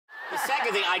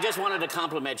second thing, I just wanted to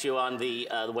compliment you on the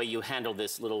way you handled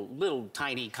this little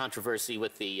tiny controversy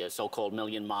with the so-called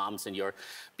Million Moms and your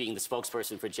being the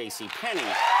spokesperson for J.C. Penney.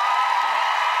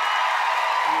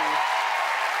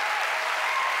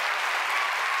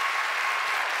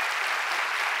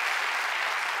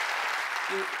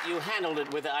 You handled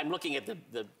it with. I'm looking at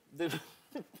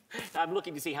I'm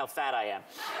looking to see how fat I am.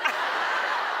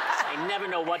 I never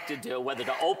know what to do, whether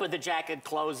to open the jacket,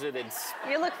 close it.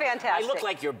 You look fantastic. I look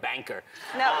like your banker.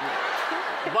 No.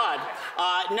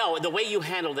 No, the way you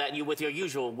handled that, with your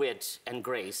usual wit and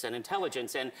grace and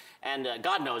intelligence, and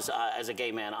God knows, as a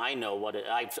gay man, I know what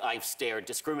I've stared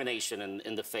discrimination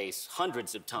in the face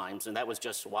hundreds of times, and that was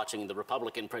just watching the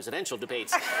Republican presidential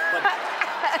debates. But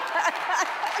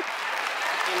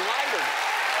in light of...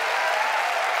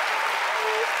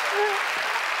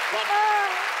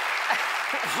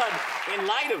 But in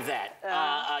light of that,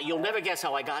 you'll never guess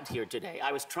how I got here today.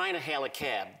 I was trying to hail a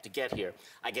cab to get here.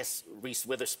 I guess Reese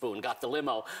Witherspoon got the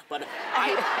limo. But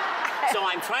so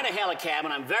I'm trying to hail a cab,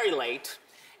 and I'm very late.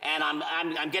 And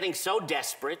I'm getting so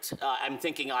desperate. I'm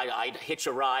thinking I'd hitch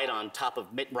a ride on top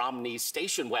of Mitt Romney's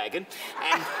station wagon.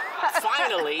 And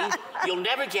finally, you'll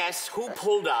never guess who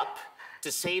pulled up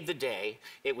to save the day.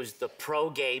 It was the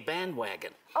pro-gay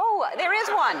bandwagon. Oh, there is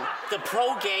one. The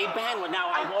pro-gay bandwagon. Now,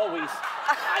 I've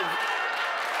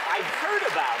heard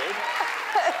about it.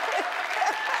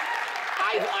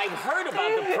 I've heard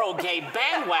about the pro-gay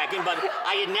bandwagon, but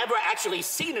I had never actually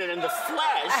seen it in the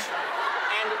flesh.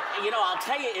 And, you know, I'll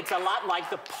tell you, it's a lot like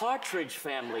the Partridge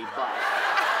Family bus.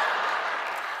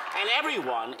 And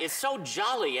everyone is so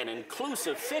jolly and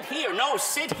inclusive. Sit here. No,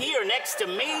 sit here next to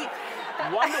me.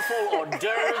 Wonderful hors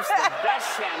d'oeuvres, the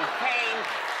best champagne.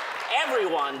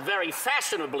 Everyone very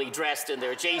fashionably dressed in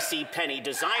their J.C. Penney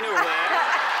designer wear.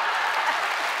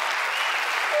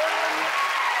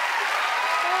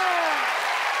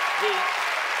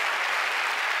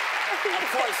 Of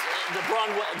course,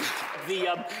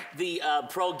 the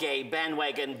pro-gay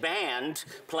bandwagon band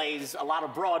plays a lot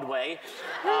of Broadway.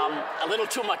 A little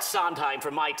too much Sondheim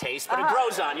for my taste, but it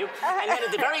grows on you. And then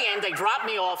at the very end, they dropped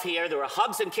me off here. There were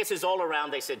hugs and kisses all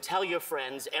around. They said, tell your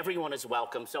friends, everyone is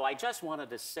welcome. So I just wanted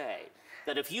to say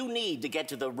that if you need to get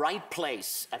to the right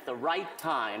place at the right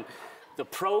time, the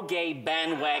pro-gay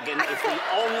bandwagon is the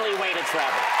only way to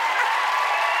travel.